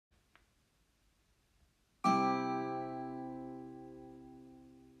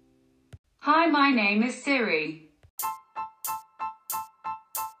Hi, my name is Siri.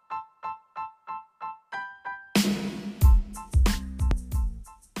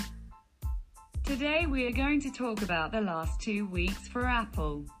 Today we are going to talk about the last 2 weeks for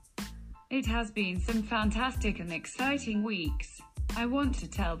Apple. It has been some fantastic and exciting weeks. I want to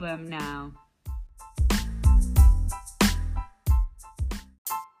tell them now.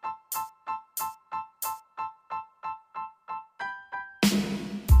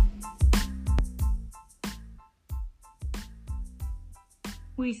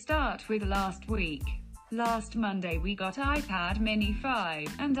 We start with last week. Last Monday we got iPad Mini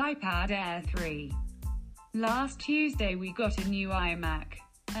 5 and iPad Air 3. Last Tuesday we got a new iMac.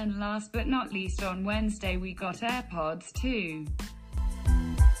 And last but not least on Wednesday we got AirPods 2.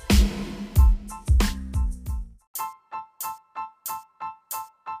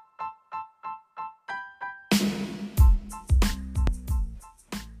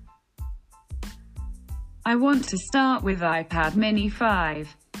 I want to start with iPad Mini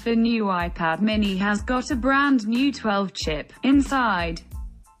 5. The new iPad Mini has got a brand new 12 chip inside.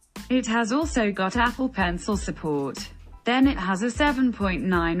 It has also got Apple Pencil support. Then it has a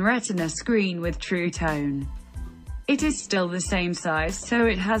 7.9 Retina screen with True Tone. It is still the same size, so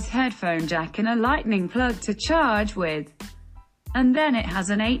it has headphone jack and a lightning plug to charge with. And then it has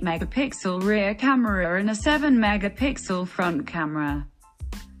an 8 megapixel rear camera and a 7 megapixel front camera.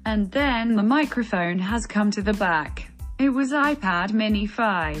 And then the microphone has come to the back. It was iPad Mini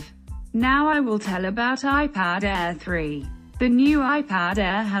 5. Now I will tell about iPad Air 3. The new iPad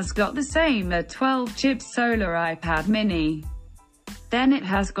Air has got the same 12-chip solar iPad Mini. Then it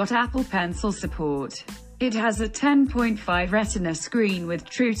has got Apple Pencil support. It has a 10.5 Retina screen with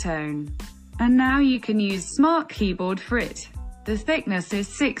True Tone. And now you can use Smart Keyboard for it. The thickness is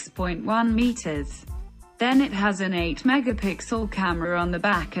 6.1 meters. Then it has an 8 megapixel camera on the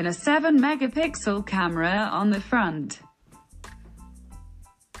back and a 7 megapixel camera on the front.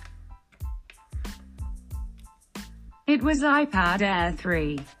 It was iPad Air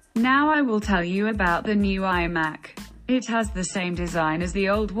 3. Now I will tell you about the new iMac. It has the same design as the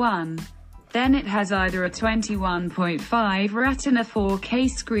old one. Then it has either a 21.5 Retina 4K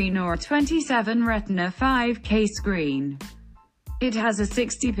screen or a 27 Retina 5K screen. It has a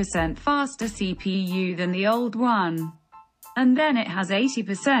 60% faster CPU than the old one. And then it has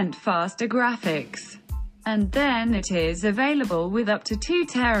 80% faster graphics. And then it is available with up to 2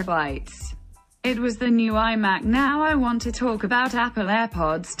 terabytes. It was the new iMac. Now I want to talk about Apple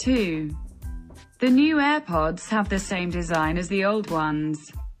AirPods 2. The new AirPods have the same design as the old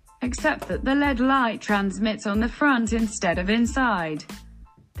ones, except that the LED light transmits on the front instead of inside.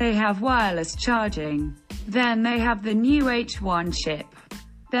 They have wireless charging. Then they have the new H1 chip.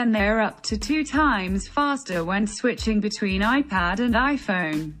 Then they're up to 2 times faster when switching between iPad and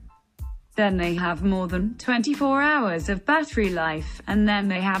iPhone. Then they have more than 24 hours of battery life, and then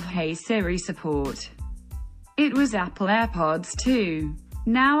they have Hey Siri support. It was Apple AirPods 2.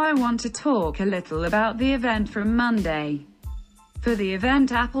 Now I want to talk a little about the event from Monday. For the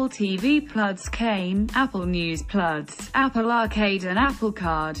event, Apple TV Plus came, Apple News Plus, Apple Arcade and Apple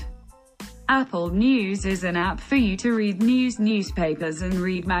Card. Apple News is an app for you to read news, newspapers and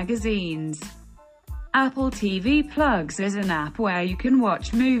read magazines. Apple TV Plus is an app where you can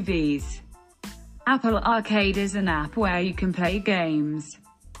watch movies. Apple Arcade is an app where you can play games.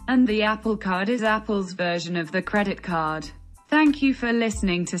 And the Apple Card is Apple's version of the credit card. Thank you for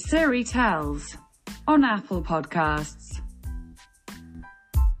listening to Siri Tells on Apple Podcasts.